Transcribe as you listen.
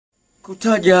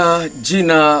Kutaja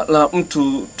jina la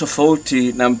mtu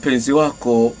tofauti na mpenzi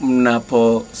wako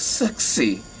mnapo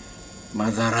seksi,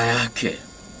 madhara yake.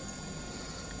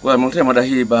 Kwa mwanamke mada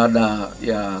hii baada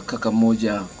ya kaka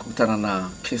mmoja kukutana na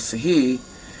kesi hii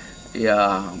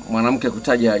ya mwanamke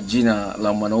kutaja jina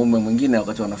la mwanaume mwingine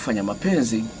wakati wanafanya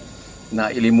mapenzi,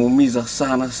 na ilimuumiza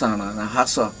sana na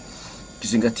hasa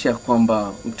kizingatia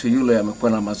kwamba mtu yule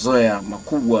amekuwa na mazoea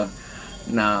makubwa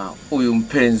na huyu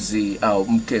mpenzi au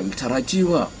mke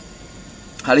mtarajiwa.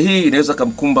 Hali hii inaweza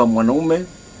kumkumba mwanaume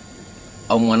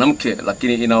au mwanamke,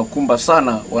 lakini inawakumba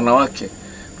sana wanawake.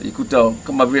 Unajikuta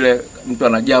kama vile mtu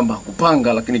anajamba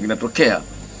kupanga lakini kinatokea.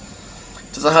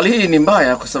 Sasa hali hii ni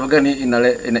mbaya kwa sababu gani?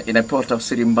 Inapewa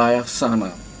tafsiri mbaya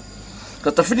sana.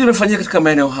 Tafiti imefanyika katika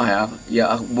maeneo haya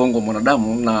ya ubongo wa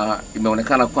mwanadamu, na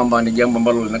imeonekana kwamba ni jambo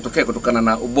ambalo linatokea kutokana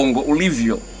na ubongo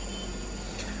ulivyo.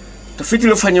 Tafiti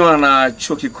iliyofanywa na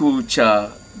chuo kikuu cha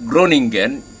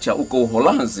Groningen cha uko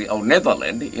Uholanzi au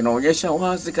Netherlands inaonyesha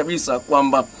wazi kabisa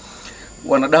kwamba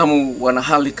wanadamu wana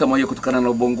hali kama hiyo kutokana na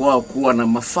ubongo wao kuwa na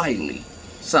mafaili,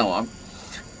 sawa,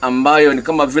 ambayo ni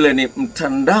kama vile ni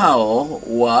mtandao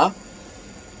wa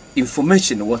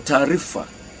information, wa taarifa,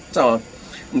 sawa,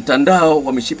 mtandao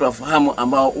wa mishipa ya fahamu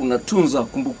ambao unatunza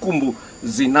kumbukumbu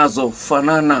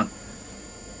zinazofanana,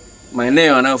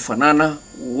 maeneo yanayofanana,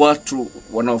 watu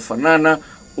wanaofanana,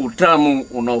 utamu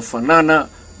unaofanana,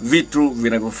 vitu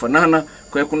vinavyofanana.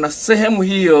 Kwa hiyo kuna sehemu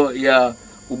hiyo ya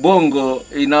ubongo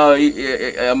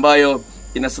ambayo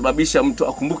inasababisha mtu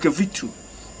akumbuke vitu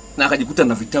na akajikuta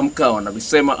na vitamka au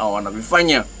anavisema au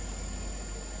anavifanya.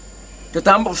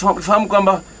 Tutafahamu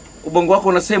kwamba ubongo wako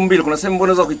una sehemu mbili. Kuna sehemu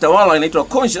ambayo unaweza kuitawala, inaitwa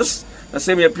conscious, na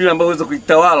sehemu ya pili ambayo unaweza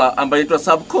kuitawala ambayo inaitwa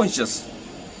subconscious.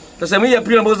 Sehemu hii ya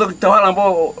pili ambayo unaweza kuitawala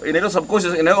ambayo inaitwa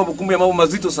subconscious inaweka kumbukumbu ya mambo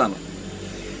mazito sana.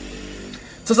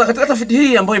 Sasa katika tafiti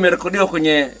hii ambayo imerekodiwa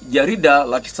kwenye jarida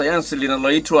la kisayansi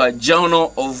linaloitwa Journal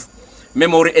of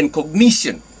Memory and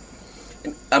Cognition,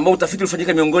 ambao utafiti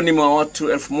ulifanyika miongoni mwa watu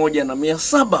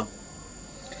 1700,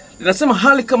 linasema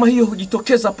hali kama hiyo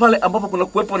hujitokeza pale ambapo kuna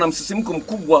kuwepo na msisimko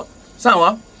mkubwa,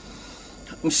 sawa,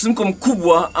 msisimko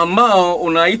mkubwa ambao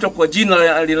unaitwa kwa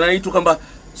jina linaloitwa kwamba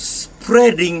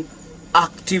spreading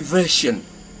activation.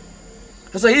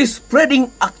 Sasa hii spreading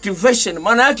activation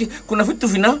maana yake kuna vitu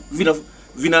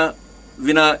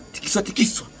vina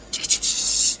tikiswa.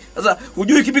 Sasa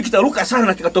hujui kipi kitaruka sana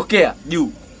na kikatokea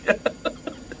juu.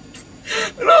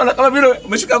 Unaona kama vile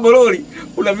umeshika gololi,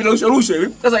 kuna vinarusha hivi.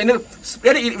 Sasa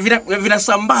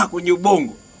vinasambaa kwenye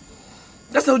ubongo.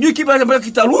 Sasa hujui kipi ambacho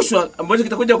kitarushwa ambacho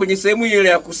kitakuja kwenye sehemu ile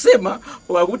ya kusema,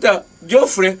 ukakuta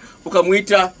Geoffrey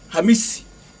ukamuita Hamisi.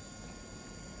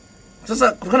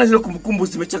 Sasa kutokana zile kumbukumbu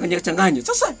zimechanganya.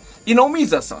 Sasa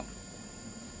inaumiza sana.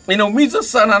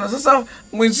 Na sasa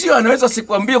mwenzio anaweza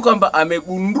sikwambie kwamba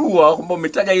amegundua kwamba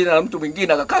umetaja jina la mtu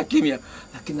mwingine akakaa kimya,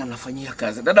 lakini anafanyia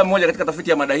kazi. Dada mmoja katika tafiti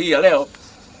ya mada hii ya leo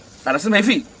anasema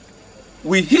hivi: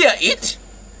 we hear it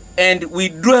and we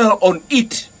dwell on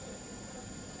it.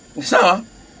 Ni sawa?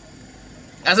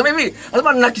 Anasema hivi,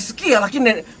 anasema nakisikia,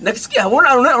 lakini nakisikia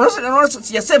unaona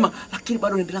sijasema, lakini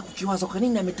bado naendelea kukiwaza kwa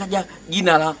nini ametaja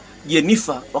jina la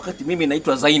Jennifer wakati mimi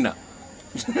naitwa Zaina.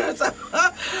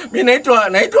 Mimi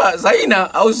naitwa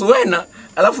Zaina au Zuena,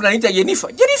 alafu naita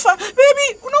Jennifer. Jennifer,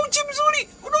 baby, una uchi mzuri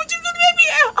baby.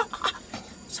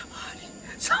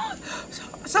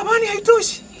 Samani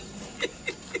haitoshi.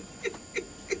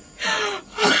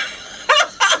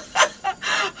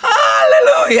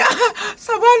 Haleluya.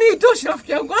 Samani haitoshi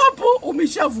rafiki yangu, hapo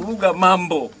umeshavuruga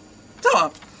mambo.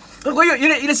 Sawa? Kwa hiyo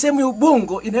ile sehemu ya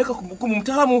ubongo inaweka kumbukumbu.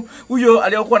 Mtaalamu huyo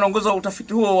aliyokuwa anaongoza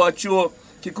utafiti huo wa chuo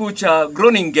kikuu cha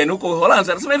Groningen huko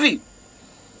Uholanzi anasema hivi: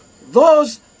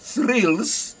 those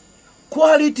thrills,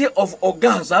 quality of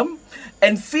orgasm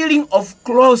and feeling of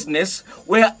closeness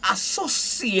were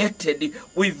associated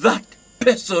with that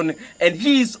person and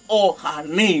his or her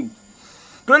name.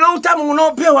 Kwa hiyo utamu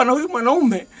unaopewa na huyu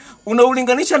mwanaume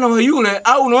unaulinganisha na wa yule,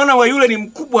 au unaona wa yule ni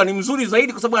mkubwa, ni mzuri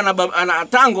zaidi kwa sababu ana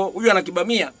tango, huyu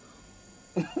anakibamia.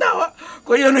 Dawa.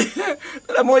 Kwa hiyo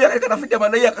dada moja katika tafiti ya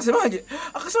madai akasemaje?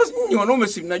 Akasema nyinyi wanaume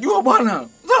si mnajua bwana.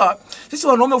 Sawa? Sisi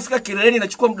wanaume kufika kileleni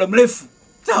inachukua muda mrefu.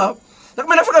 Sawa? Na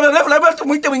kama nafika muda mrefu labda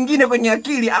tumuite mwingine kwenye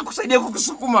akili akusaidia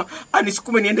kukusukuma,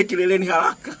 anisukume niende kileleni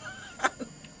haraka.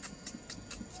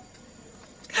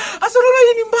 Asante,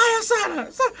 hii ni mbaya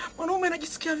sana. Sasa mwanaume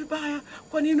anajisikia vibaya.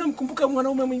 Kwa nini unamkumbuka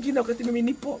mwanaume mwingine wakati mimi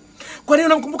nipo? Kwa nini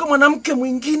unamkumbuka mwanamke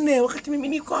mwingine wakati mimi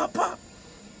niko hapa?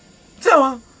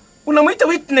 Sawa? Unamuita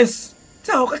witness,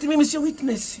 sawa, wakati mimi sio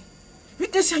witness.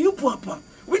 Witness hayupo hapa.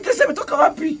 Witness ametoka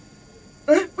wapi?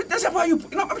 Witness hapa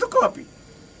hayupo. Ametoka wapi?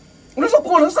 Unaweza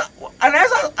kuona sasa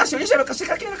anaweza asionyesha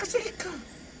amekasirika, lakini anakasirika.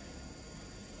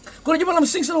 Kwa jambo la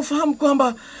msingi sana ufahamu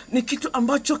kwamba ni kitu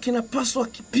ambacho kinapaswa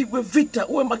kipigwe vita.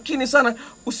 Uwe makini sana,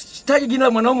 usitaje jina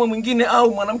la mwanaume mwingine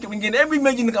au mwanamke mwingine. Hebu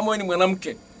imagine kama wewe ni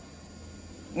mwanamke,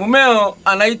 mumeo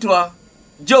anaitwa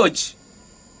George,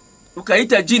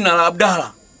 ukaita jina la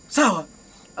Abdalla, sawa?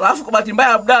 Alafu kwa bahati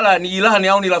mbaya Abdalla ni jirani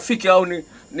au ni rafiki au ni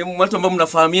mtu ambaye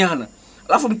mnafahamiana.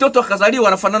 Alafu mtoto akazaliwa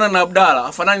anafanana na Abdalla,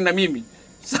 afanani na mimi.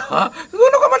 Sawa?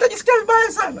 Unaona kama atajisikia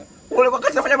vibaya sana. Ule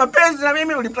wakati anafanya mapenzi na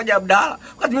mimi ulimtaja Abdalla,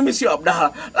 wakati mimi sio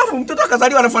Abdalla. Alafu mtoto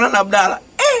akazaliwa anafanana na Abdalla.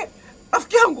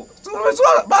 Rafiki yangu,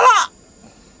 umeswala bala.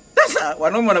 Sasa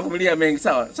wanaume wanavumilia mengi,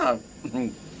 sawa? Sawa.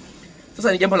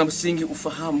 Sasa ni jambo la msingi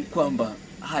ufahamu kwamba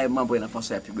haya mambo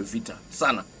yanapaswa yapigwe vita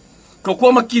sana. Kwa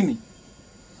kuwa makini.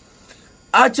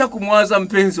 Acha kumwaza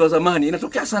mpenzi wa zamani.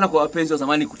 Inatokea sana kwa wapenzi wa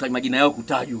zamani kutaja majina yao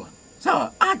kutajwa.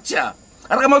 Sawa? Acha.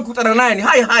 Hata kama ukikutana naye ni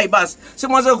hai basi. Si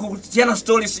mwanzo kutiana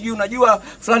story, sijui unajua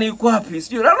fulani yuko wapi,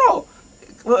 sijui no.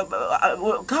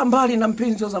 Kaa mbali na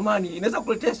mpenzi wa zamani, inaweza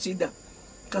kuletea shida.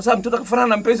 Kasa mtoto akafanana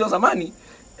na mpenzi wa zamani,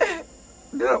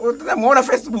 muona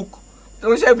Facebook,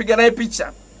 tunashapiga naye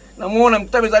picha. Na muona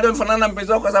mtoto amezaliwa mfanana na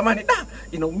mpenzi wako wa zamani,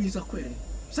 inaumiza kweli.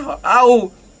 Sawa?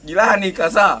 Au jirani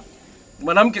kazaa,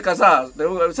 mwanamke kazaa,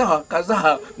 sawa,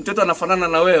 kazaa mtoto anafanana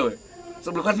na wewe.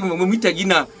 Sababu wakati umemwita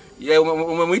jina,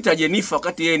 umemwita Jennifer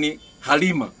wakati yeye ni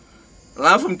Halima.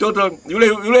 Alafu mtoto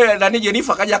yule ndani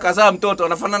Jennifer kaja kazaa mtoto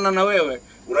anafanana na wewe.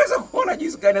 Unaweza kuona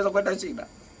jinsi gani inaweza kuleta shida.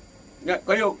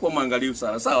 Kwa hiyo kwa mwangalifu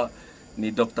sana, sawa?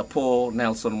 Ni Dr. Paul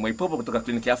Nelson Mwaipopo kutoka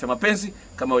kliniki ya afya mapenzi.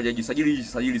 Kama hujajisajili,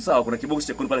 jisajili, sawa? Kuna kibox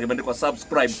chekundu pale kimeandikwa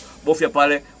subscribe. Bofya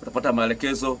pale utapata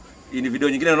maelekezo. Hii ni video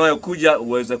nyingine inayokuja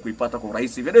uweze kuipata kwa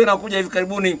urahisi. Video inayokuja hivi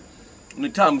karibuni ni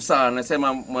tamu sana.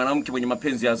 Nasema mwanamke mwenye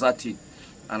mapenzi ya dhati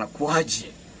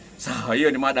anakuaje? Sawa,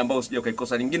 hiyo ni mada ambayo usije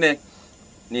ukaikosa. Nyingine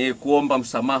ni kuomba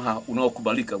msamaha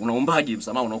unaokubalika. Unaombaje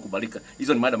msamaha unaokubalika?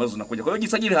 Hizo ni mada ambazo zinakuja. Kwa hiyo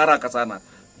jisajili haraka sana.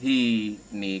 Hii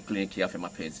ni kliniki ya afya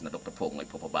mapenzi na Dr. Paul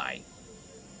Mwaipopo. Bye.